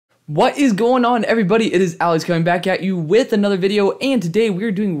What is going on, everybody? It is Alex coming back at you with another video, and today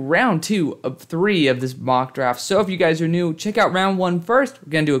we're doing round 2 of 3 of this mock draft. So if you guys are new, check out round 1 first.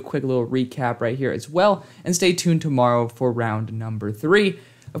 We're going to do a quick little recap right here as well, and stay tuned tomorrow for round number 3.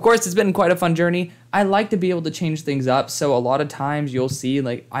 Of course, it's been quite a fun journey. I like to be able to change things up, so a lot of times you'll see,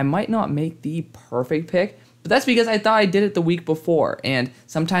 like, I might not make the perfect pick, but that's because I thought I did it the week before, and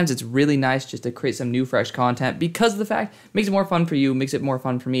sometimes it's really nice just to create some new, fresh content because of the fact it makes it more fun for you, makes it more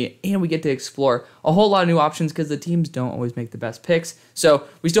fun for me, and we get to explore a whole lot of new options because the teams don't always make the best picks, so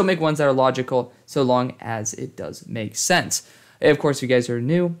we still make ones that are logical so long as it does make sense. Of course, if you guys are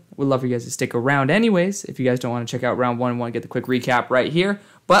new, we'd love for you guys to stick around anyways. If you guys don't want to check out round 1 and want to get the quick recap right here,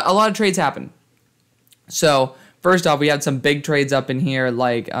 but a lot of trades happen. So first off, we had some big trades up in here,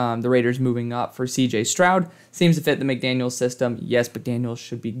 like the Raiders moving up for CJ Stroud. Seems to fit the McDaniels system. Yes, McDaniels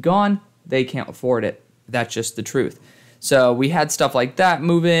should be gone. They can't afford it. That's just the truth. So we had stuff like that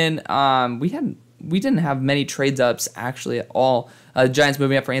move in. We didn't have many trades ups actually at all. Giants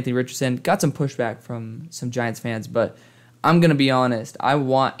moving up for Anthony Richardson. Got some pushback from some Giants fans, but I'm going to be honest. I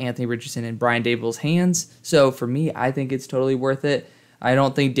want Anthony Richardson in Brian Daboll's hands. So for me, I think it's totally worth it. I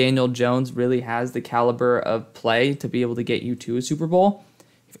don't think Daniel Jones really has the caliber of play to be able to get you to a Super Bowl.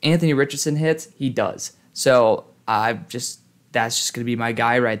 If Anthony Richardson hits, he does. So that's just going to be my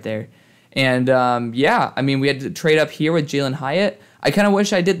guy right there. And yeah, I mean, we had to trade up here with Jalen Hyatt. I kind of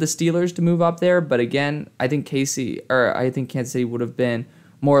wish I did the Steelers to move up there, but again, I think Kansas City would have been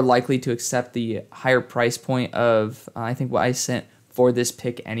more likely to accept the higher price point of I think what I sent for this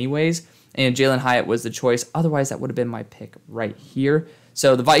pick anyways. And Jalen Hyatt was the choice. Otherwise, that would have been my pick right here.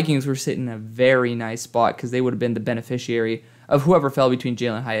 So the Vikings were sitting in a very nice spot because they would have been the beneficiary of whoever fell between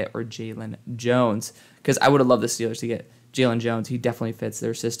Jalen Hyatt or Jalen Jones. Because I would have loved the Steelers to get Jalen Jones. He definitely fits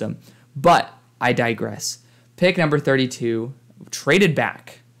their system. But I digress. Pick number 32, traded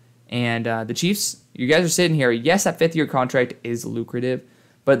back. And the Chiefs, you guys are sitting here. Yes, that 5th-year contract is lucrative.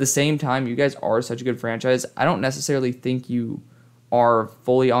 But at the same time, you guys are such a good franchise. I don't necessarily think you are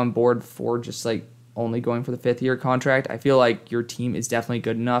fully on board for just like only going for the 5th-year contract. I feel like your team is definitely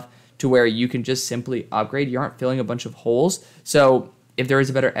good enough to where you can just simply upgrade. You aren't filling a bunch of holes. So if there is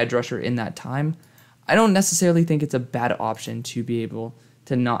a better edge rusher in that time, I don't necessarily think it's a bad option to be able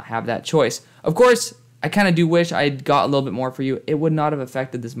to not have that choice. Of course, I kind of do wish I'd got a little bit more for you. It would not have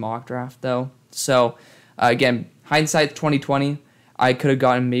affected this mock draft though. So again, hindsight 2020, I could have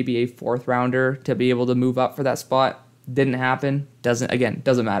gotten maybe a 4th rounder to be able to move up for that spot. Didn't happen. Doesn't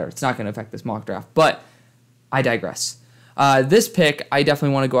matter. It's not going to affect this mock draft. But I digress. This pick, I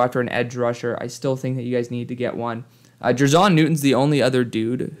definitely want to go after an edge rusher. I still think that you guys need to get one. Jerzon Newton's the only other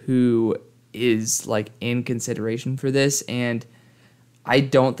dude who is like in consideration for this, and I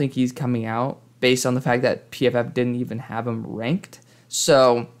don't think he's coming out based on the fact that PFF didn't even have him ranked.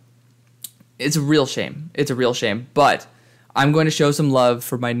 So it's a real shame. It's a real shame. But I'm going to show some love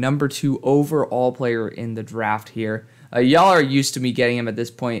for my number 2 overall player in the draft here. Y'all are used to me getting him at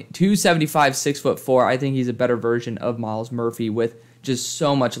this point. 275, 6'4". I think he's a better version of Myles Murphy with just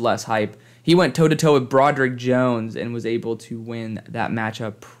so much less hype. He went toe-to-toe with Broderick Jones and was able to win that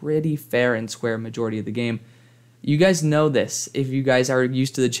matchup pretty fair and square majority of the game. You guys know this if you guys are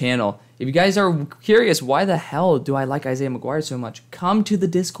used to the channel. If you guys are curious, why the hell do I like Isaiah McGuire so much? Come to the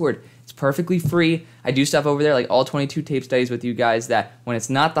Discord. It's perfectly free. I do stuff over there like all 22 tape studies with you guys that when it's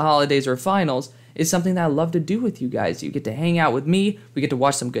not the holidays or finals, is something that I love to do with you guys. You get to hang out with me. We get to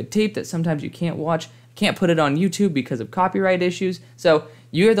watch some good tape that sometimes you can't watch. Can't put it on YouTube because of copyright issues. So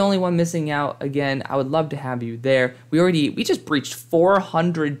you're the only one missing out. Again, I would love to have you there. We just breached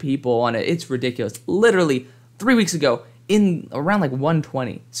 400 people on it. It's ridiculous. Literally 3 weeks ago in around like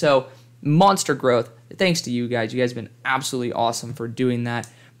 120. So monster growth. Thanks to you guys. You guys have been absolutely awesome for doing that.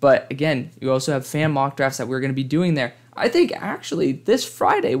 But again, you also have fan mock drafts that we're going to be doing there. I think actually this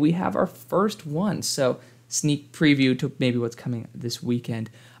Friday we have our first one. So sneak preview to maybe what's coming this weekend.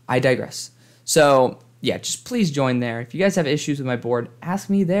 I digress. So yeah, just please join there. If you guys have issues with my board, ask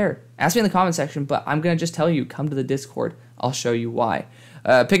me there. Ask me in the comment section, but I'm going to just tell you, come to the Discord. I'll show you why.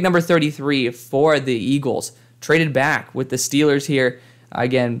 Pick number 33 for the Eagles. Traded back with the Steelers here.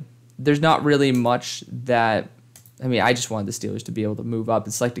 Again, there's not really much that... I mean, I just wanted the Steelers to be able to move up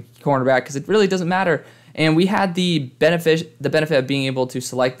and select a cornerback because it really doesn't matter. And we had the benefit of being able to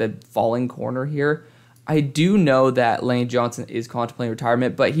select the falling corner here. I do know that Lane Johnson is contemplating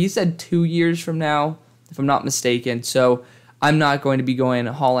retirement, but he said 2 years from now, if I'm not mistaken. So I'm not going to be going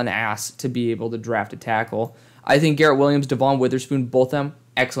hauling ass to be able to draft a tackle. I think Garrett Williams, Devon Witherspoon, both of them,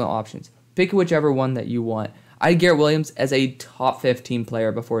 excellent options. Pick whichever one that you want. I had Garrett Williams as a top 15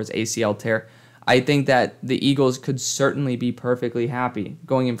 player before his ACL tear. I think that the Eagles could certainly be perfectly happy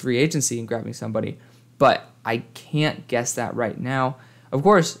going in free agency and grabbing somebody, but I can't guess that right now. Of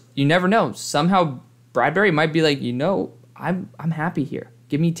course, you never know. Somehow Bradbury might be like, I'm happy here.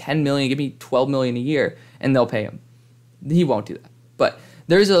 Give me $10 million, give me $12 million a year, and they'll pay him. He won't do that. But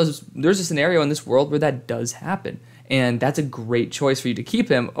there's a scenario in this world where that does happen, and that's a great choice for you to keep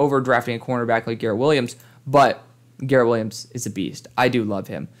him over drafting a cornerback like Garrett Williams. But Garrett Williams is a beast. I do love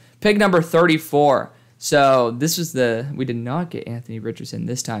him. Pick number 34. So this was we did not get Anthony Richardson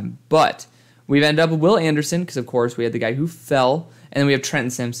this time, but we've ended up with Will Anderson because, of course, we had the guy who fell, and then we have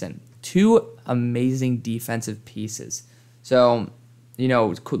Trenton Simpson. Two amazing defensive pieces. So,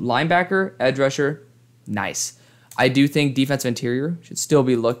 linebacker, edge rusher, nice. I do think defensive interior should still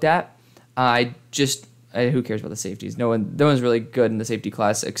be looked at. Who cares about the safeties? No one's really good in the safety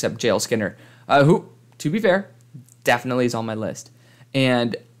class except JL Skinner, who, to be fair, definitely is on my list.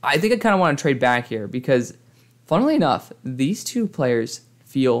 And I think I kind of want to trade back here because, funnily enough, these two players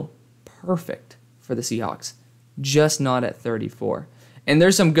feel perfect for the Seahawks, just not at 34. And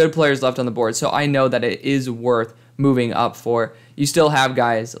there's some good players left on the board, so I know that it is worth moving up for. You still have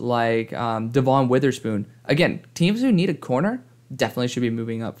guys like Devon Witherspoon. Again, teams who need a corner definitely should be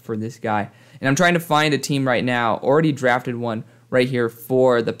moving up for this guy. And I'm trying to find a team right now, already drafted one right here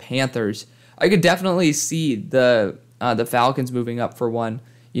for the Panthers. I could definitely see the Falcons moving up for one.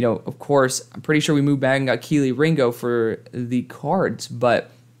 Of course, I'm pretty sure we moved back and got Keely Ringo for the Cards,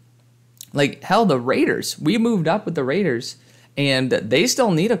 but the Raiders. We moved up with the Raiders, and they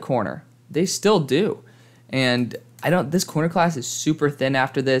still need a corner. They still do. And this corner class is super thin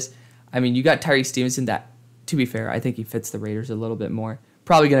after this. I mean, you got Tyree Stevenson that, to be fair, I think he fits the Raiders a little bit more.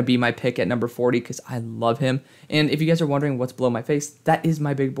 Probably going to be my pick at number 40 because I love him. And if you guys are wondering what's below my face, that is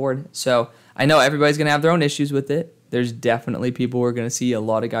my big board. So I know everybody's going to have their own issues with it. There's definitely people who are going to see a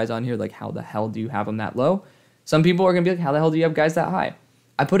lot of guys on here like, how the hell do you have them that low? Some people are going to be like, how the hell do you have guys that high?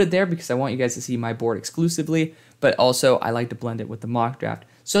 I put it there because I want you guys to see my board exclusively, but also I like to blend it with the mock draft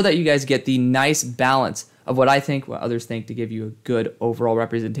so that you guys get the nice balance of what I think, what others think, to give you a good overall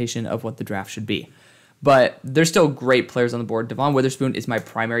representation of what the draft should be. But there's still great players on the board. Devon Witherspoon is my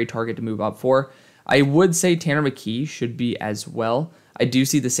primary target to move up for. I would say Tanner McKee should be as well. I do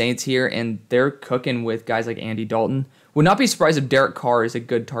see the Saints here, and they're cooking with guys like Andy Dalton. Would not be surprised if Derek Carr is a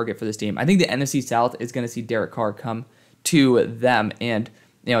good target for this team. I think the NFC South is going to see Derek Carr come to them, and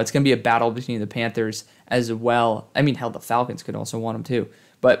it's going to be a battle between the Panthers as well. I mean, hell, the Falcons could also want him too.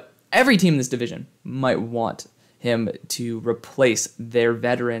 But every team in this division might want him to replace their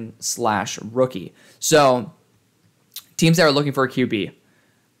veteran/rookie. So, teams that are looking for a QB,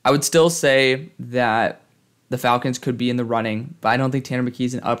 I would still say that the Falcons could be in the running, but I don't think Tanner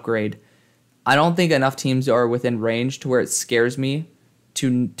McKee's an upgrade. I don't think enough teams are within range to where it scares me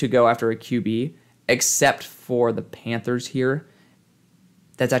to go after a QB, except for the Panthers here.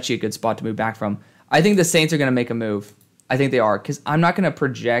 That's actually a good spot to move back from. I think the Saints are going to make a move. I think they are, because I'm not going to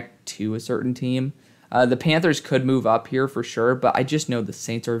project to a certain team. The Panthers could move up here for sure, but I just know the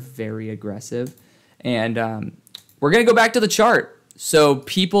Saints are very aggressive. And we're going to go back to the chart. So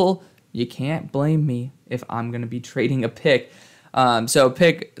people, you can't blame me if I'm going to be trading a pick. So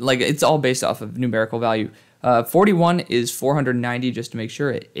pick, it's all based off of numerical value. 41 is 490, just to make sure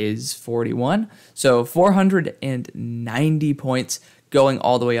it is 41. So 490 points going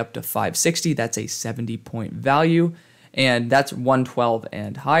all the way up to 560. That's a 70-point value. And that's 112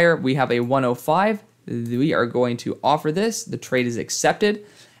 and higher. We have a 105. We are going to offer this. The trade is accepted.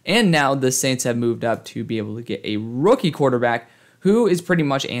 And now the Saints have moved up to be able to get a rookie quarterback who is pretty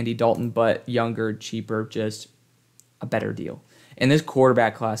much Andy Dalton, but younger, cheaper, just a better deal. In this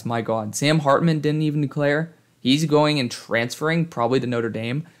quarterback class, my God, Sam Hartman didn't even declare. He's going and transferring probably to Notre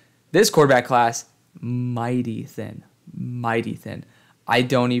Dame. This quarterback class, mighty thin, mighty thin. I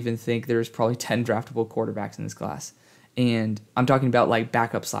don't even think there's probably 10 draftable quarterbacks in this class. And I'm talking about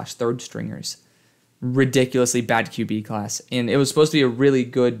backup/third stringers. Ridiculously bad QB class. And it was supposed to be a really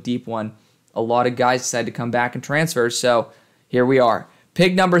good deep one. A lot of guys decided to come back and transfer. So here we are.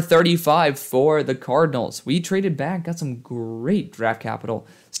 Pick number 35 for the Cardinals. We traded back, got some great draft capital.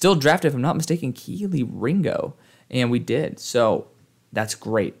 Still drafted, if I'm not mistaken, Keely Ringo. And we did. So that's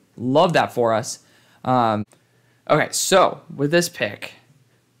great. Love that for us. Okay, so with this pick,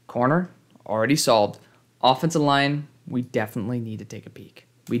 corner, already solved. Offensive line, we definitely need to take a peek.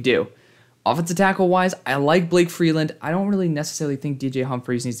 We do. Offensive tackle-wise, I like Blake Freeland. I don't really necessarily think DJ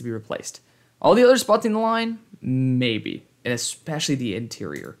Humphries needs to be replaced. All the other spots in the line, maybe, and especially the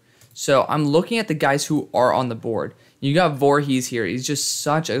interior. So I'm looking at the guys who are on the board. You got Voorhees here. He's just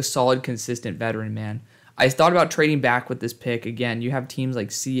such a solid, consistent veteran, man. I thought about trading back with this pick. Again, you have teams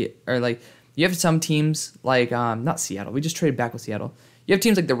like You have some teams like, not Seattle. We just traded back with Seattle. You have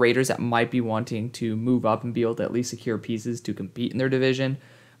teams like the Raiders that might be wanting to move up and be able to at least secure pieces to compete in their division.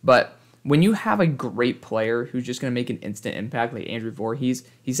 But when you have a great player who's just going to make an instant impact like Andrew Voorhees,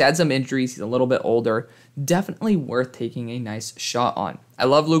 he's had some injuries, he's a little bit older, definitely worth taking a nice shot on. I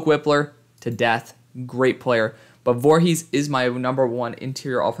love Luke Whippler to death, great player, but Voorhees is my number one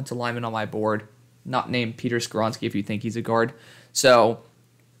interior offensive lineman on my board, not named Peter Skoronski if you think he's a guard. So,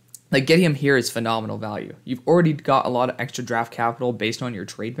 like, getting him here is phenomenal value. You've already got a lot of extra draft capital based on your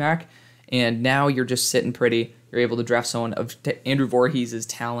trade back, and now you're just sitting pretty. You're able to draft someone of Andrew Voorhees'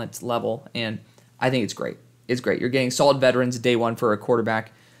 talent level, and I think it's great. It's great. You're getting solid veterans day one for a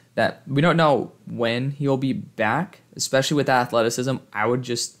quarterback that we don't know when he'll be back, especially with that athleticism. I would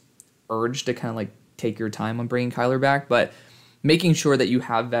just urge to kind of like take your time on bringing Kyler back, but making sure that you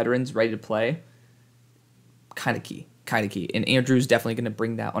have veterans ready to play, kind of key. And Andrew's definitely going to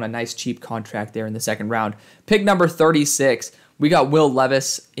bring that on a nice cheap contract there in the second round. Pick number 36, we got Will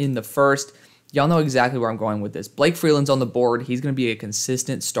Levis in the first. Y'all know exactly where I'm going with this. Blake Freeland's on the board. He's going to be a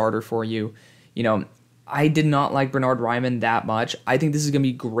consistent starter for you. You know, I did not like Bernard Ryman that much. I think this is going to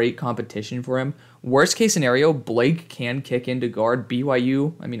be great competition for him. Worst case scenario, Blake can kick into guard.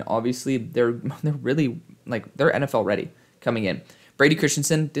 BYU, I mean, obviously, they're really, like, they're NFL ready coming in. Brady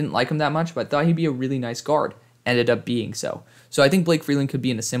Christensen, didn't like him that much, but thought he'd be a really nice guard. Ended up being so. So I think Blake Freeland could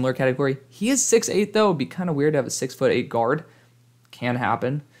be in a similar category. He is 6'8", though. It'd be kind of weird to have a 6'8" guard. Can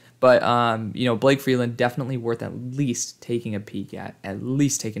happen. But, you know, Blake Freeland definitely worth at least taking a peek at.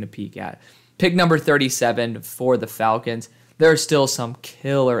 Pick number 37 for the Falcons. There are still some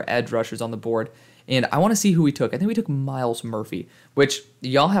killer edge rushers on the board. And I want to see who we took. I think we took Myles Murphy, which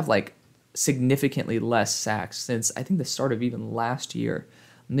y'all have, like, significantly less sacks since I think the start of even last year.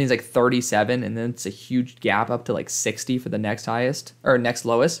 I think it's like 37, and then it's a huge gap up to like 60 for the next highest, or next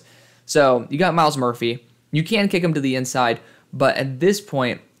lowest. So you got Myles Murphy. You can kick him to the inside, but at this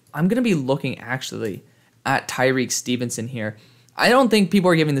point, I'm going to be looking actually at Tyreek Stevenson here. I don't think people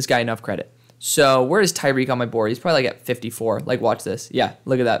are giving this guy enough credit. So where is Tyreek on my board? He's probably like at 54. Like, watch this. Yeah,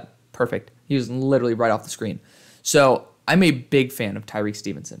 look at that. Perfect. He was literally right off the screen. So I'm a big fan of Tyreek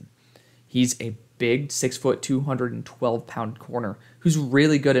Stevenson. He's a big 6', 212-pound corner who's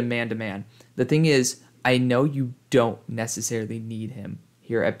really good in man-to-man. The thing is, I know you don't necessarily need him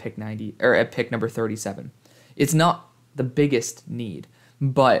here at pick 90 or at pick number 37. It's not the biggest need,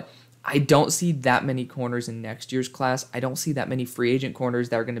 but I don't see that many corners in next year's class. I don't see that many free agent corners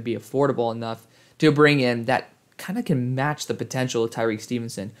that are going to be affordable enough to bring in that kind of can match the potential of Tyreek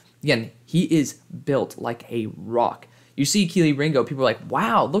Stevenson. Again, he is built like a rock. You see Keely Ringo, people are like,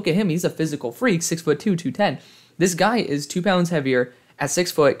 wow, look at him. He's a physical freak, 6'2", 210. This guy is 2 pounds heavier at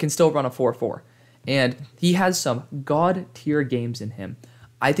 6 foot, can still run a 4.4. And he has some god-tier games in him.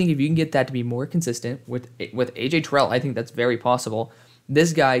 I think if you can get that to be more consistent with A.J. Terrell, I think that's very possible.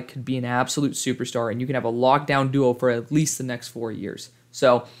 This guy could be an absolute superstar, and you can have a lockdown duo for at least the next 4 years.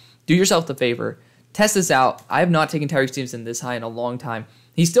 So do yourself the favor. Test this out. I have not taken Tyreek Stevenson this high in a long time.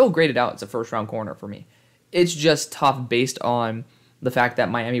 He's still graded out as a first-round corner for me. It's just tough based on the fact that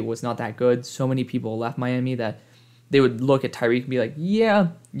Miami was not that good. So many people left Miami that they would look at Tyreek and be like, yeah,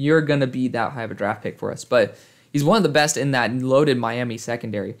 you're going to be that high of a draft pick for us. But he's one of the best in that loaded Miami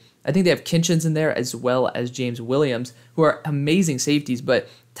secondary. I think they have Kinchins in there as well as James Williams, who are amazing safeties. But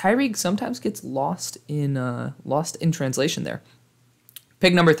Tyreek sometimes gets lost in translation there.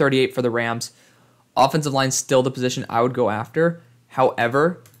 Pick number 38 for the Rams. Offensive line still the position I would go after.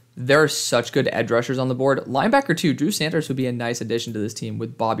 However, there are such good edge rushers on the board. Linebacker, too. Drew Sanders would be a nice addition to this team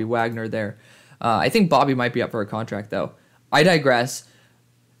with Bobby Wagner there. I think Bobby might be up for a contract, though. I digress.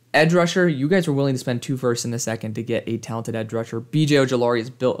 Edge rusher, you guys were willing to spend 2 firsts and a second to get a talented edge rusher. B.J. Ojulari is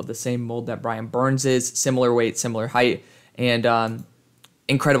built of the same mold that Brian Burns is. Similar weight, similar height, and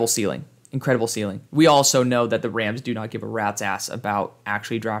incredible ceiling. Incredible ceiling. We also know that the Rams do not give a rat's ass about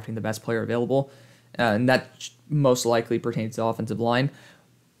actually drafting the best player available, and that most likely pertains to offensive line.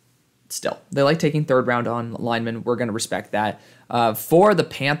 Still, they like taking third round on linemen. We're going to respect that. For the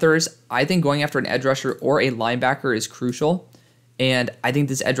Panthers, I think going after an edge rusher or a linebacker is crucial. And I think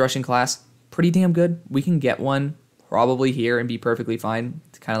this edge rushing class, pretty damn good. We can get one probably here and be perfectly fine.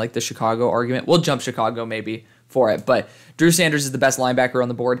 It's kind of like the Chicago argument. We'll jump Chicago maybe for it. But Drew Sanders is the best linebacker on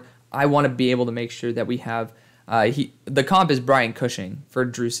the board. I want to be able to make sure that we have the comp is Brian Cushing for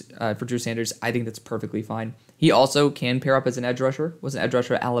Drew Sanders. I think that's perfectly fine. He also can pair up as an edge rusher. Was an edge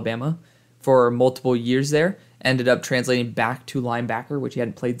rusher at Alabama for multiple years there. Ended up translating back to linebacker, which he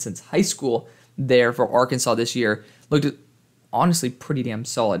hadn't played since high school there for Arkansas this year. Looked honestly pretty damn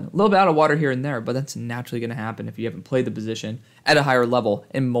solid. A little bit out of water here and there, but that's naturally going to happen if you haven't played the position at a higher level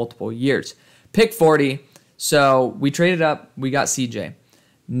in multiple years. Pick 40. So we traded up. We got CJ.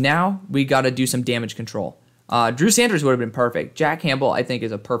 Now we got to do some damage control. Drew Sanders would have been perfect. Jack Campbell, I think,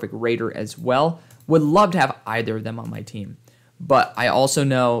 is a perfect Raider as well. Would love to have either of them on my team. But I also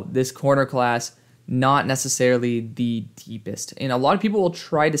know this corner class, not necessarily the deepest. And a lot of people will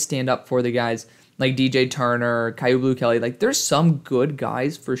try to stand up for the guys like DJ Turner, Kyu Blue Kelly. Like, there's some good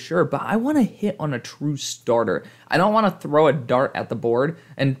guys for sure, but I want to hit on a true starter. I don't want to throw a dart at the board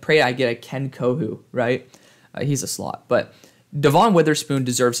and pray I get a Ken Kohu, right? He's a slot. But Devon Witherspoon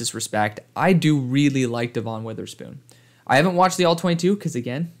deserves his respect. I do really like Devon Witherspoon. I haven't watched the All-22 because,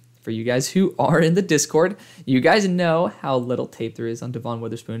 again, for you guys who are in the Discord, you guys know how little tape there is on Devon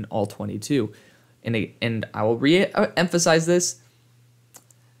Witherspoon All-22. And I will re-emphasize this.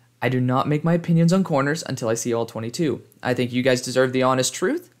 I do not make my opinions on corners until I see All-22. I think you guys deserve the honest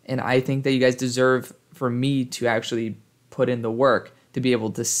truth, and I think that you guys deserve for me to actually put in the work to be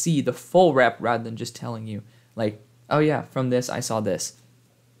able to see the full rep rather than just telling you, like, oh yeah, from this I saw this.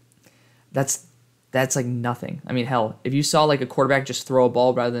 That's like nothing. I mean, hell, if you saw like a quarterback just throw a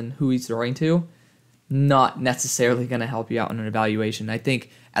ball rather than who he's throwing to, not necessarily going to help you out in an evaluation. I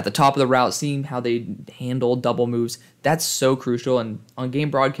think at the top of the route, seeing how they handle double moves, that's so crucial. And on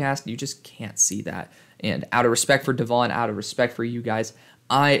game broadcast, you just can't see that. And out of respect for Devon, out of respect for you guys,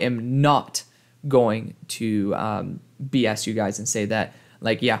 I am not going to BS you guys and say that,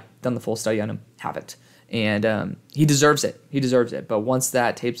 like, yeah, done the full study on him. Haven't. And he deserves it. He deserves it. But once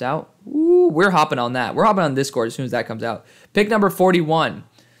that tapes out, ooh, we're hopping on that. We're hopping on Discord as soon as that comes out. Pick number 41.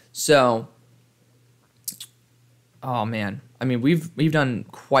 So, oh man, I mean, we've done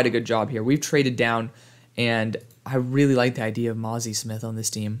quite a good job here. We've traded down, and I really like the idea of Mozzie Smith on this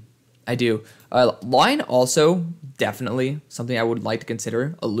team. I do. Line also definitely something I would like to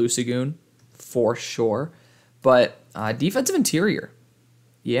consider. A Lusagoon for sure, but defensive interior,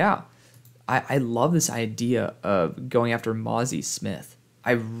 yeah. I love this idea of going after Mozzie Smith.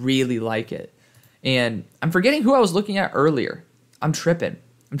 I really like it. And I'm forgetting who I was looking at earlier. I'm tripping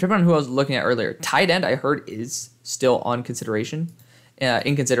on who I was looking at earlier. Tight end, I heard, is still on consideration,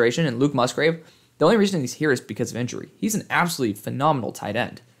 in consideration. And Luke Musgrave, the only reason he's here is because of injury. He's an absolutely phenomenal tight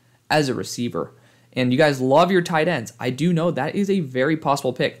end as a receiver. And you guys love your tight ends. I do know that is a very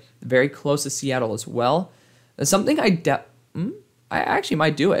possible pick. Very close to Seattle as well. That's something I actually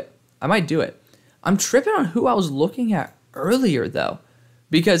might do it. I might do it. I'm tripping on who I was looking at earlier, though.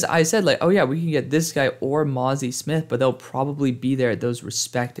 Because I said, like, oh, yeah, we can get this guy or Mozzie Smith, but they'll probably be there at those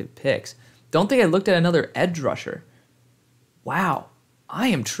respective picks. Don't think I looked at another edge rusher. Wow. I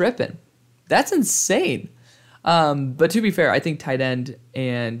am tripping. That's insane. But to be fair, I think tight end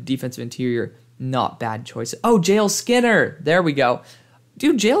and defensive interior, not bad choices. Oh, J.L. Skinner. There we go.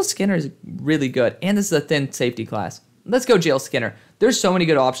 Dude, J.L. Skinner is really good. And this is a thin safety class. Let's go J.L. Skinner. There's so many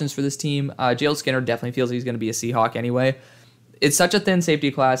good options for this team. J.L. Skinner definitely feels like he's going to be a Seahawk anyway. It's such a thin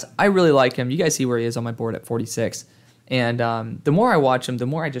safety class. I really like him. You guys see where he is on my board at 46. And the more I watch him, the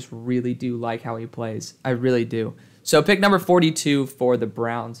more I just really do like how he plays. I really do. So pick number 42 for the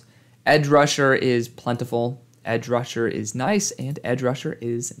Browns. Edge rusher is plentiful. Edge rusher is nice. And edge rusher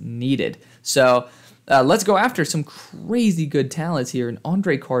is needed. So let's go after some crazy good talents here. And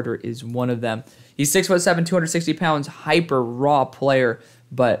Andre Carter is one of them. He's 6'7", 260 pounds, hyper raw player.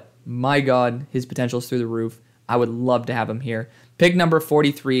 But my God, his potential is through the roof. I would love to have him here. Pick number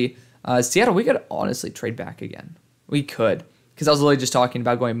 43. Seattle, we could honestly trade back again. We could. Because I was literally just talking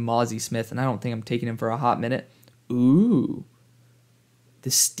about going Mozzie Smith, and I don't think I'm taking him for a hot minute. Ooh. The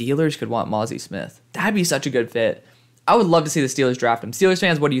Steelers could want Mozzie Smith. That'd be such a good fit. I would love to see the Steelers draft him. Steelers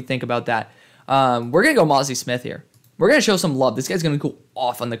fans, what do you think about that? We're going to go Mozzie Smith here. We're going to show some love. This guy's going to go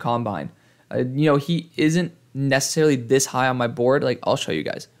off on the combine. He isn't necessarily this high on my board. Like, I'll show you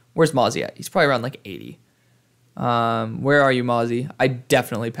guys. Where's Mozzie at? He's probably around like 80. Where are you, Mozzie? I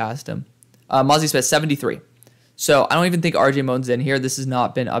definitely passed him. Mozzie Smith, 73. So I don't even think RJ Moan's in here. This has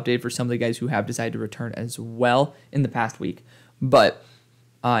not been updated for some of the guys who have decided to return as well in the past week. But,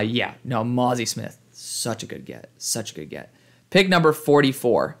 yeah, no, Mozzie Smith, such a good get. Such a good get. Pick number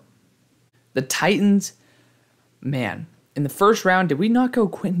 44. The Titans, man, in the first round, did we not go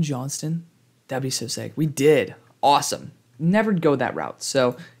Quentin Johnston? That'd be so sick. We did. Awesome. Never go that route.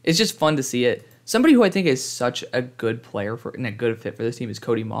 So it's just fun to see it. Somebody who I think is such a good player and a good fit for this team is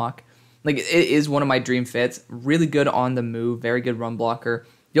Cody Mock. Like, it is one of my dream fits. Really good on the move. Very good run blocker.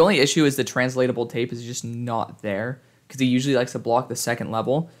 The only issue is the translatable tape is just not there because he usually likes to block the second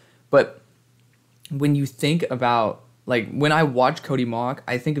level. But when you think about, like, when I watch Cody Mock,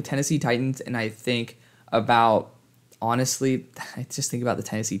 I think of Tennessee Titans and I think about honestly, I just think about the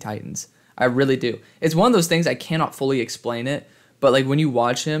Tennessee Titans. I really do. It's one of those things I cannot fully explain it, but like when you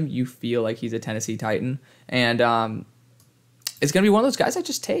watch him, you feel like he's a Tennessee Titan, and it's gonna be one of those guys I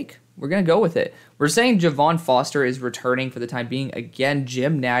just take. We're gonna go with it. We're saying Javon Foster is returning for the time being. Again,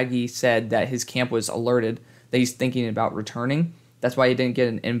 Jim Nagy said that his camp was alerted that he's thinking about returning. That's why he didn't get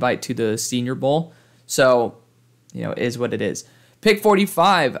an invite to the Senior Bowl. So, you know, it is what it is. Pick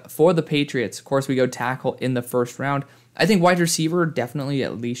 45 for the Patriots. Of course, we go tackle in the first round. I think wide receiver definitely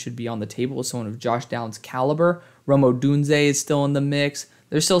at least should be on the table with someone of Josh Downs' caliber. Rome Odunze is still in the mix.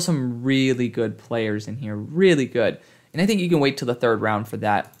 There's still some really good players in here, really good. And I think you can wait till the third round for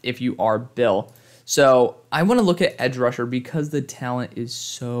that if you are Bill. So I want to look at edge rusher because the talent is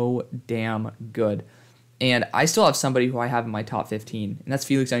so damn good. And I still have somebody who I have in my top 15, and that's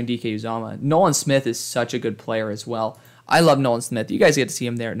Felix Anudike-Uzomah. Nolan Smith is such a good player as well. I love Nolan Smith. You guys get to see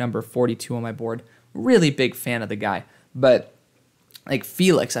him there at number 42 on my board. Really big fan of the guy. But like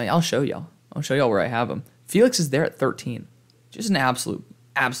Felix, I mean, I'll show y'all. I'll show y'all where I have him. Felix is there at 13. Just an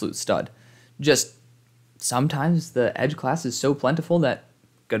absolute stud. Just sometimes the edge class is so plentiful that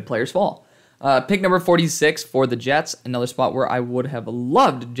good players fall. Pick number 46 for the Jets. Another spot where I would have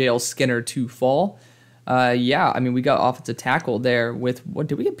loved J.L. Skinner to fall. Yeah, I mean, we got offensive tackle there with, what,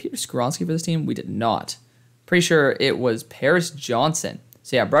 did we get Peter Skoronski for this team? We did not. Pretty sure it was Paris Johnson.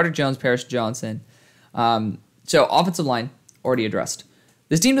 So yeah, Broderick Jones, Paris Johnson. So offensive line, already addressed.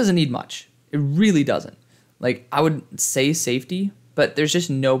 This team doesn't need much. It really doesn't. Like, I would say safety, but there's just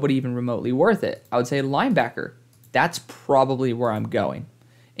nobody even remotely worth it. I would say linebacker. That's probably where I'm going.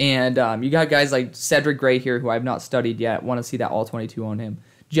 And you got guys like Cedric Gray here, who I have not studied yet. Want to see that all-22 on him.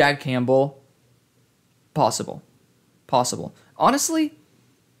 Jag Campbell, possible. Honestly,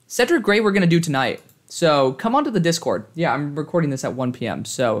 Cedric Gray we're going to do tonight. So come onto the Discord. Yeah, I'm recording this at 1 p.m.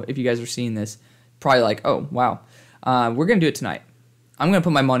 So if you guys are seeing this, probably like, oh, wow. We're going to do it tonight. I'm going to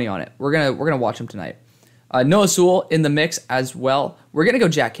put my money on it. We're gonna watch him tonight. Noah Sewell in the mix as well. We're going to go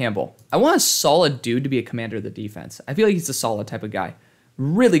Jack Campbell. I want a solid dude to be a commander of the defense. I feel like he's a solid type of guy.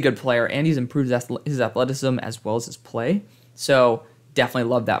 Really good player, and he's improved his athleticism as well as his play. So definitely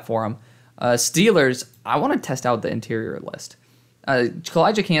love that for him. Steelers, I want to test out the interior list.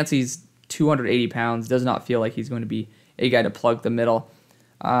 Kalijah Cansey's 280 pounds. Does not feel like he's going to be a guy to plug the middle.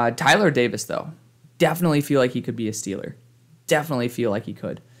 Tyler Davis, though, definitely feel like he could be a Steeler. Definitely feel like he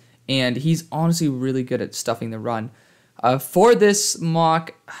could. And he's honestly really good at stuffing the run. For this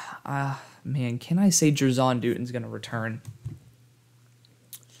mock, man, can I say Jerzon Newton's going to return?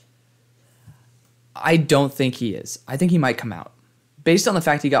 I don't think he is. I think he might come out. Based on the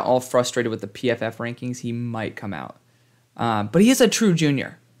fact he got all frustrated with the PFF rankings, he might come out. But he is a true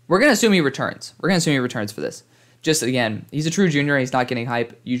junior. We're going to assume he returns. We're going to assume he returns for this. Just, again, he's a true junior. He's not getting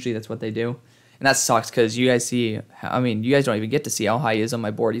hype. Usually that's what they do. And that sucks because you guys see, I mean, you guys don't even get to see how high he is on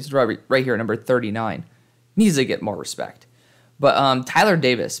my board. He's right here at number 39. Needs to get more respect. But Tyler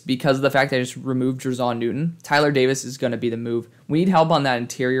Davis, because of the fact that I just removed Jerzon Newton, Tyler Davis is going to be the move. We need help on that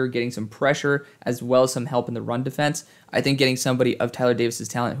interior, getting some pressure, as well as some help in the run defense. I think getting somebody of Tyler Davis's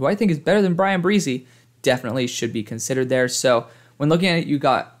talent, who I think is better than Brian Breezy, definitely should be considered there. So when looking at it, you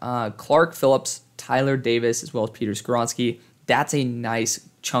got Clark Phillips, Tyler Davis, as well as Peter Skoronski. That's a nice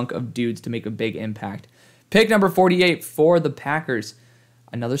chunk of dudes to make a big impact. Pick number 48 for the Packers.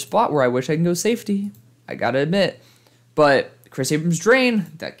 Another spot where I wish I can go safety, I got to admit. But Chris Abrams-Drain,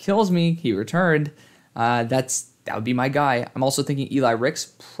 that kills me. He returned. That would be my guy. I'm also thinking Eli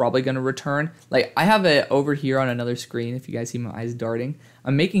Ricks, probably going to return. Like, I have it over here on another screen, if you guys see my eyes darting.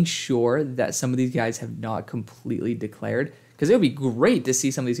 I'm making sure that some of these guys have not completely declared, because it would be great to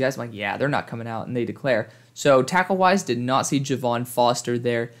see some of these guys. I'm like, yeah, they're not coming out, and they declare. So tackle-wise, did not see Javon Foster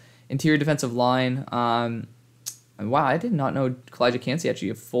there. Interior defensive line, wow, I did not know Kalijah Cansey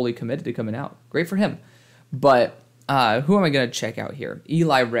actually fully committed to coming out. Great for him. But who am I going to check out here?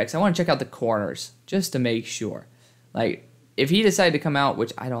 Eli Ricks. I want to check out the corners just to make sure. Like, if he decided to come out,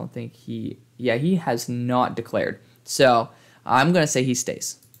 which I don't think he has not declared. So I'm going to say he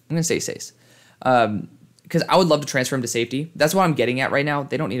stays. I'm going to say he stays. Because I would love to transfer him to safety. That's what I'm getting at right now.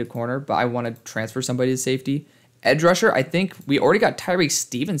 They don't need a corner, but I want to transfer somebody to safety. Edge rusher, I think we already got Tyreek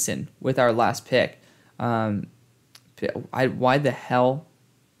Stevenson with our last pick. Why the hell?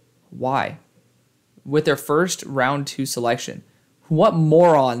 Why? With their first round 2 selection. What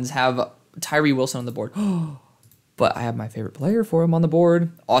morons have Tyree Wilson on the board? But I have my favorite player for him on the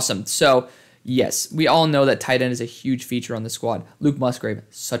board. Awesome. So, yes, we all know that tight end is a huge feature on the squad. Luke Musgrave,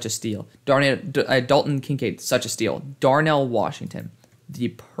 such a steal. Dalton Kincaid, such a steal. Darnell Washington, the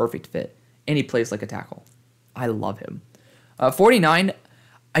perfect fit. And he plays like a tackle. I love him. 49,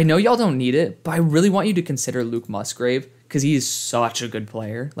 I know y'all don't need it, but I really want you to consider Luke Musgrave because he is such a good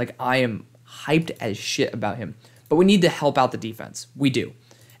player. Like, I am hyped as shit about him. But we need to help out the defense. We do.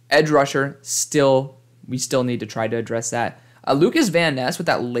 Edge rusher, we still need to try to address that. Lucas Van Ness with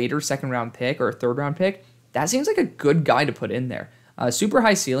that later second-round pick or third-round pick, that seems like a good guy to put in there. Super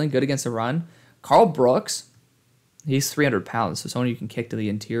high ceiling, good against the run. Carl Brooks, he's 300 pounds, so someone you can kick to the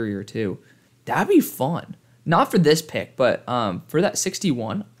interior too. That'd be fun. Not for this pick, but for that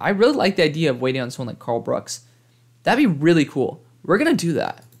 61, I really like the idea of waiting on someone like Carl Brooks. That'd be really cool. We're going to do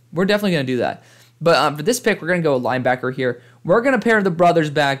that. We're definitely going to do that. But for this pick, we're going to go linebacker here. We're going to pair the brothers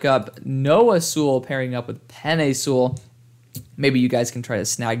back up. Noah Sewell pairing up with Penei Sewell. Maybe you guys can try to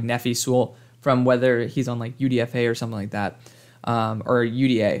snag Nefi Sewell from whether he's on like UDFA or something like that, or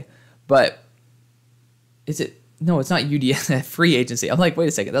UDA. But is it? No, it's not UDA, free agency. I'm like, wait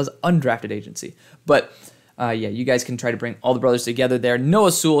a second, that was undrafted agency. But yeah, you guys can try to bring all the brothers together there.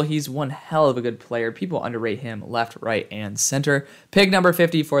 Noah Sewell, he's one hell of a good player. People underrate him left, right, and center. Pick number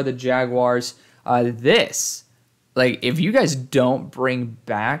 50 for the Jaguars. If you guys don't bring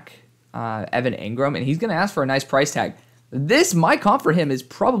back Evan Ingram, and he's going to ask for a nice price tag, my comp for him is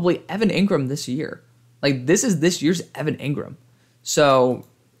probably Evan Ingram this year. Like, this is this year's Evan Ingram. So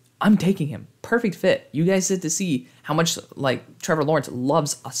I'm taking him. Perfect fit. You guys get to see how much, like, Trevor Lawrence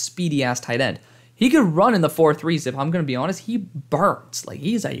loves a speedy-ass tight end. He could run in the 4.3s. If I'm going to be honest, he burns. Like,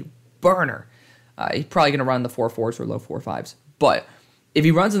 he's a burner. He's probably going to run in the 4.4s or low 4.5s. But if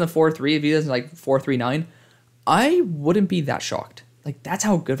he runs in the 4.3, if he does like 4.39, I wouldn't be that shocked. Like, that's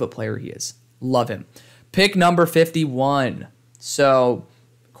how good of a player he is. Love him. Pick number 51. So,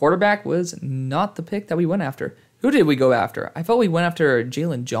 quarterback was not the pick that we went after. Who did we go after? I thought we went after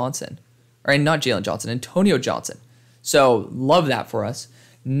Jalen Johnson. Or not Jalen Johnson, Antonio Johnson. So, love that for us.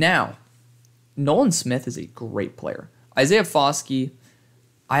 Now, Nolan Smith is a great player. Isaiah Foskey,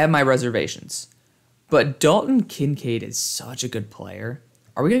 I have my reservations. But Dalton Kincaid is such a good player.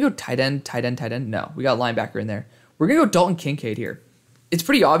 Are we going to go tight end? No, we got linebacker in there. We're going to go Dalton Kincaid here. It's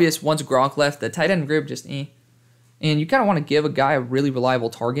pretty obvious once Gronk left, the tight end group just And you kind of want to give a guy a really reliable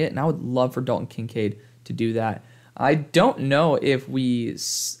target, and I would love for Dalton Kincaid to do that. I don't know if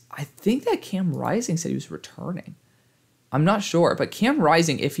I think that Cam Rising said he was returning. I'm not sure, but Cam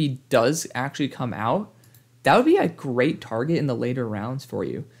Rising, if he does actually come out, that would be a great target in the later rounds for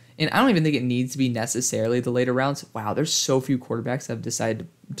you. And I don't even think it needs to be necessarily the later rounds. Wow, there's so few quarterbacks that have decided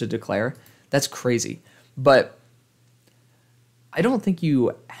to declare. That's crazy. But I don't think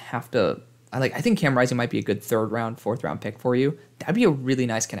you have to. I think Cam Rising might be a good third round, fourth round pick for you. That'd be a really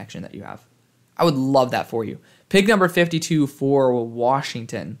nice connection that you have. I would love that for you. Pick number 52 for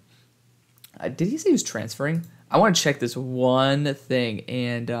Washington. Did he say he was transferring? I want to check this one thing,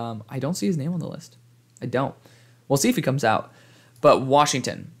 and I don't see his name on the list. I don't. We'll see if he comes out. But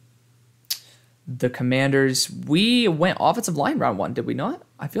Washington, the Commanders, we went offensive line round one, did we not?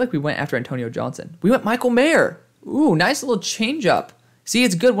 I feel like we went after Antonio Johnson. We went Michael Mayer. Ooh, nice little change up. See,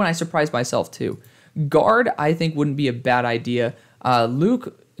 it's good when I surprise myself too. Guard, I think, wouldn't be a bad idea.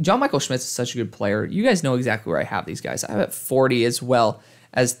 John Michael Schmitz is such a good player. You guys know exactly where I have these guys. I have at 40 as well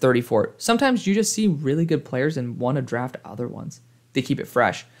as 34. Sometimes you just see really good players and want to draft other ones. They keep it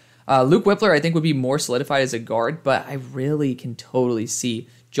fresh. Luke Whippler, I think, would be more solidified as a guard, but I really can totally see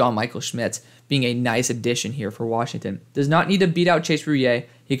John Michael Schmitz being a nice addition here for Washington. Does not need to beat out Chase Roullier.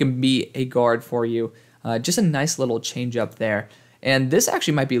 He can be a guard for you. Just a nice little change up there. And this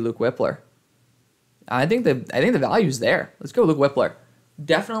actually might be Luke Whippler. I think the value's there. Let's go Luke Whippler.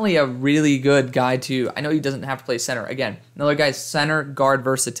 Definitely a really good guy to. I know he doesn't have to play center. Again, another guy's center, guard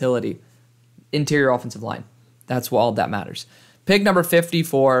versatility, interior offensive line. That's all that matters. Pick number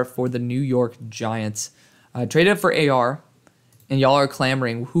 54 for the New York Giants. Traded for AR, and y'all are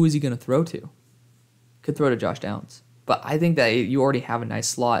clamoring, who is he going to throw to? Could throw to Josh Downs. But I think that you already have a nice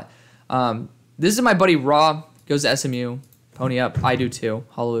slot. This is my buddy Raw. Goes to SMU. Pony up. I do too.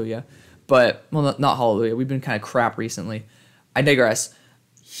 Hallelujah. But, well, not hallelujah. We've been kind of crap recently. I digress.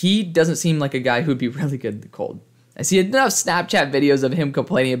 He doesn't seem like a guy who'd be really good in the cold. I see enough Snapchat videos of him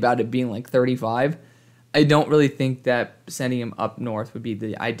complaining about it being like 35. I don't really think that sending him up north would be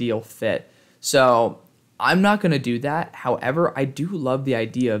the ideal fit. So I'm not going to do that. However, I do love the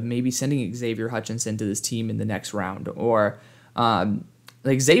idea of maybe sending Xavier Hutchinson to this team in the next round. Or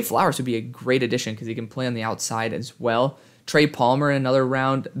Zay Flowers would be a great addition because he can play on the outside as well. Trey Palmer in another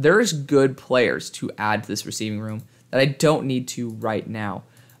round. There's good players to add to this receiving room that I don't need to right now.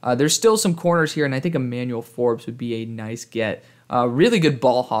 There's still some corners here, and I think Emmanuel Forbes would be a nice get. Really good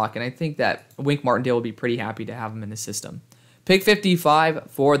ball hawk, and I think that Wink Martindale will be pretty happy to have him in the system. Pick 55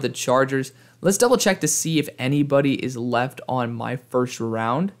 for the Chargers. Let's double check to see if anybody is left on my first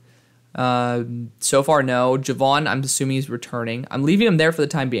round. So far, no. Javon, I'm assuming he's returning. I'm leaving him there for the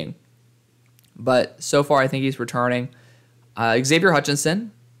time being. But so far, I think he's returning. Xavier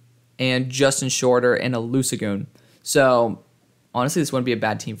Hutchinson and Justin Shorter and a Lusagoon. So, honestly, this wouldn't be a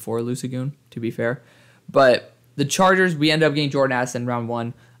bad team for a Lusagoon, to be fair. But the Chargers, we end up getting Jordan Addison in round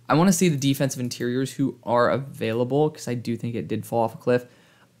 1. I want to see the defensive interiors who are available because I do think it did fall off a cliff.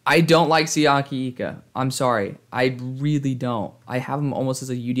 I don't like Siaki Ika. I'm sorry. I really don't. I have him almost as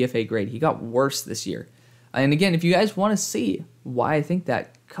a UDFA grade. He got worse this year. And again, if you guys want to see why I think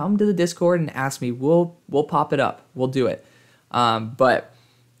that, come to the Discord and ask me. We'll pop it up. We'll do it. But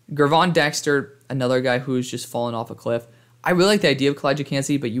Gervon Dexter, another guy who's just fallen off a cliff. I really like the idea of Kalijah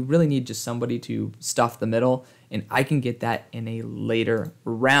Kancey, but you really need just somebody to stuff the middle, and I can get that in a later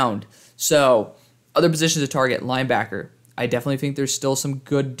round. So, other positions to target, linebacker. I definitely think there's still some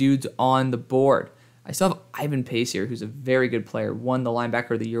good dudes on the board. I still have Ivan Pace here, who's a very good player, won the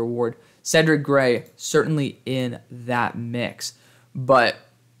Linebacker of the Year award. Cedric Gray, certainly in that mix. But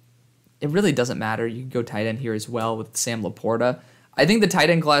it really doesn't matter. You can go tight end here as well with Sam Laporta. I think the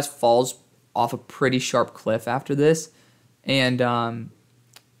tight end class falls off a pretty sharp cliff after this. And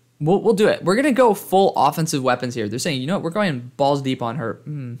we'll do it. We're going to go full offensive weapons here. They're saying, you know what, we're going balls deep on her.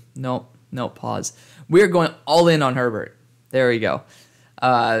 No, pause. We're going all in on Herbert. There we go.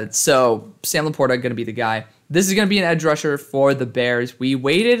 So Sam Laporta going to be the guy. This is going to be an edge rusher for the Bears. We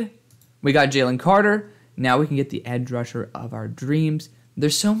waited. We got Jalen Carter. Now we can get the edge rusher of our dreams.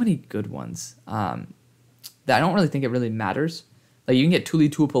 There's so many good ones that I don't really think it really matters. Like you can get Tuli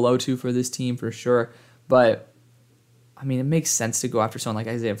Tuipulotu for this team for sure. But I mean, it makes sense to go after someone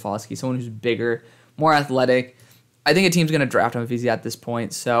like Isaiah Foskey, someone who's bigger, more athletic. I think a team's going to draft him if he's at this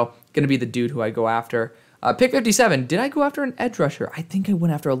point, so going to be the dude who I go after. Pick 57, did I go after an edge rusher? I think I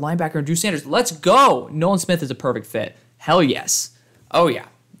went after a linebacker and Drew Sanders. Let's go! Nolan Smith is a perfect fit. Hell yes. Oh yeah.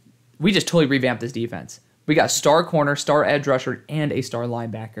 We just totally revamped this defense. We got star corner, star edge rusher, and a star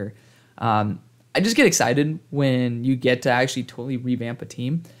linebacker. I just get excited when you get to actually totally revamp a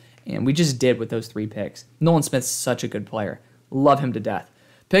team. And we just did with those 3 picks. Nolan Smith's such a good player. Love him to death.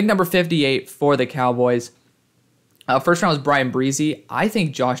 Pick number 58 for the Cowboys. First round was Brian Breezy. I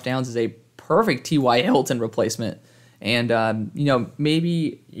think Josh Downs is a perfect T.Y. Hilton replacement. And,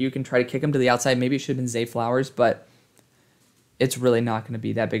 maybe you can try to kick him to the outside. Maybe it should have been Zay Flowers, but it's really not going to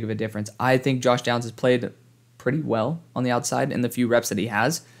be that big of a difference. I think Josh Downs has played pretty well on the outside in the few reps that he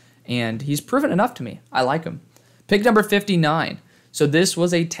has. And he's proven enough to me. I like him. Pick number 59. So this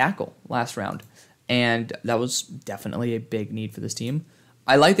was a tackle last round, and that was definitely a big need for this team.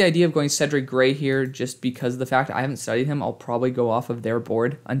 I like the idea of going Cedric Gray here just because of the fact I haven't studied him. I'll probably go off of their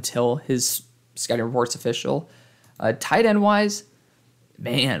board until his scouting report's official. Tight end-wise,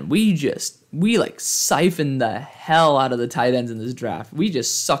 man, we siphoned the hell out of the tight ends in this draft. We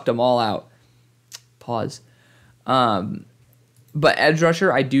just sucked them all out. Pause. But edge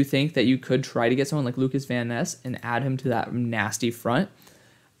rusher, I do think that you could try to get someone like Lucas Van Ness and add him to that nasty front.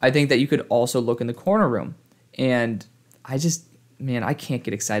 I think that you could also look in the corner room. And I can't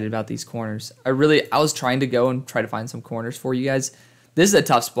get excited about these corners. I was trying to go and try to find some corners for you guys. This is a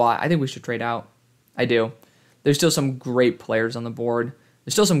tough spot. I think we should trade out. I do. There's still some great players on the board.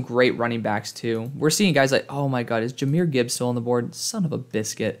 There's still some great running backs too. We're seeing guys like, oh my God, is Jahmyr Gibbs still on the board? Son of a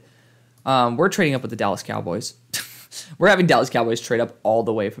biscuit. We're trading up with the Dallas Cowboys. We're having Dallas Cowboys trade up all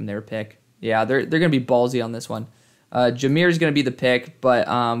the way from their pick. Yeah, they're going to be ballsy on this one. Jahmyr is going to be the pick, but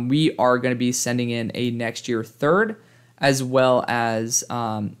we are going to be sending in a next year 3rd as well as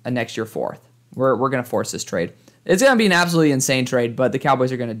a next year 4th. We're going to force this trade. It's going to be an absolutely insane trade, but the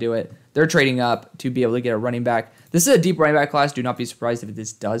Cowboys are going to do it. They're trading up to be able to get a running back. This is a deep running back class. Do not be surprised if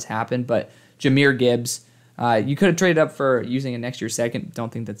this does happen, but Jahmyr Gibbs, you could have traded up for using a next year 2nd.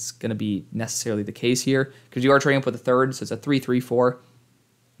 Don't think that's going to be necessarily the case here because you are trading up with a 3rd, so it's a 3-3-4.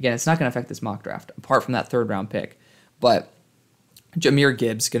 Again, it's not going to affect this mock draft apart from that 3rd round pick. But Jahmyr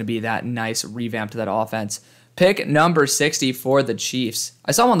Gibbs is going to be that nice revamp to that offense. Pick number 60 for the Chiefs.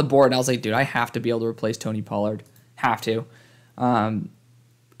 I saw him on the board and I was like, dude, I have to be able to replace Tony Pollard. Have to.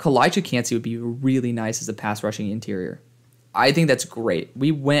 Kalijah Kancey would be really nice as a pass rushing interior. I think that's great.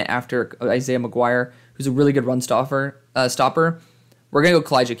 We went after Isaiah McGuire, who's a really good run stopper. We're going to go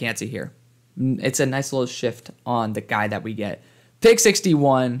Kalijah Kancey here. It's a nice little shift on the guy that we get. Pick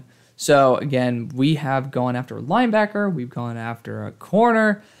 61. So, again, we have gone after a linebacker. We've gone after a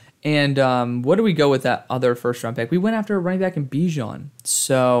corner. And what do we go with that other first-round pick? We went after a running back in Bijan.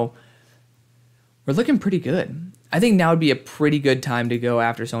 So, we're looking pretty good. I think now would be a pretty good time to go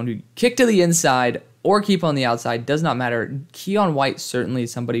after someone who kick to the inside, or keep on the outside. Does not matter. Keon White certainly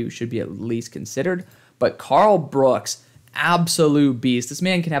is somebody who should be at least considered. But Carl Brooks, absolute beast. This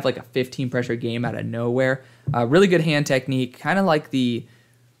man can have like a 15 pressure game out of nowhere. Really good hand technique, kind of like the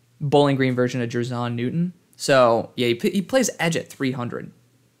Bowling Green version of Jerzon Newton. So, yeah, he plays edge at 300.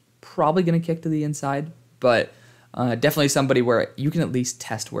 Probably going to kick to the inside, but definitely somebody where you can at least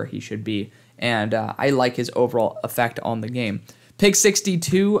test where he should be. And I like his overall effect on the game. Pick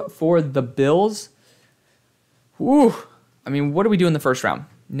 62 for the Bills. Whew. I mean, what do we do in the first round?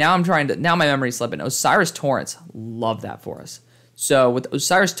 Now my memory's slipping. Osiris Torrance, love that for us. So with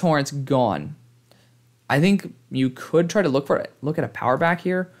Osiris Torrance gone, I think you could try to look at a power back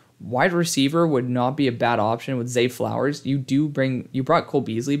here. Wide receiver would not be a bad option with Zay Flowers. You brought Cole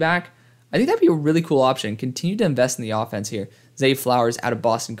Beasley back. I think that'd be a really cool option. Continue to invest in the offense here. Zay Flowers out of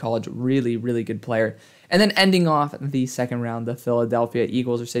Boston College, really, really good player. And then ending off the second round, the Philadelphia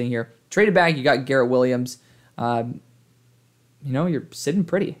Eagles are sitting here. Traded back, you got Garrett Williams. You're sitting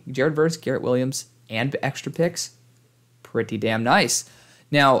pretty. Jared Verse, Garrett Williams, and extra picks. Pretty damn nice.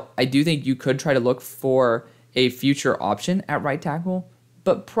 Now, I do think you could try to look for a future option at right tackle,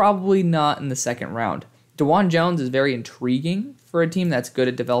 but probably not in the second round. DeJuan Jones is very intriguing for a team that's good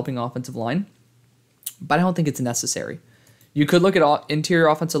at developing offensive line, but I don't think it's necessary. You could look at interior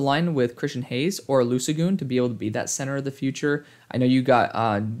offensive line with Christian Hayes or Lusagoon to be able to be that center of the future. I know you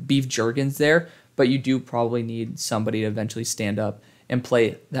got Beef Jurgens there, but you do probably need somebody to eventually stand up and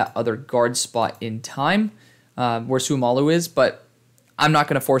play that other guard spot in time where Suamalu is, but I'm not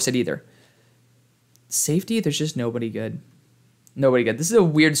going to force it either. Safety, there's just nobody good. Nobody good. This is a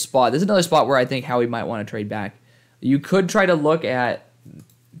weird spot. This is another spot where I think Howie might want to trade back. You could try to look at,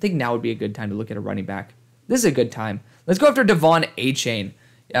 I think now would be a good time to look at a running back. This is a good time. Let's go after Devon Achane.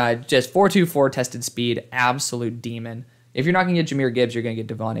 Just 4.24 tested speed, absolute demon. If you're not going to get Jahmyr Gibbs, you're going to get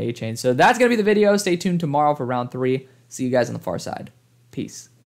Devon Achane. So that's going to be the video. Stay tuned tomorrow for round 3. See you guys on the far side. Peace.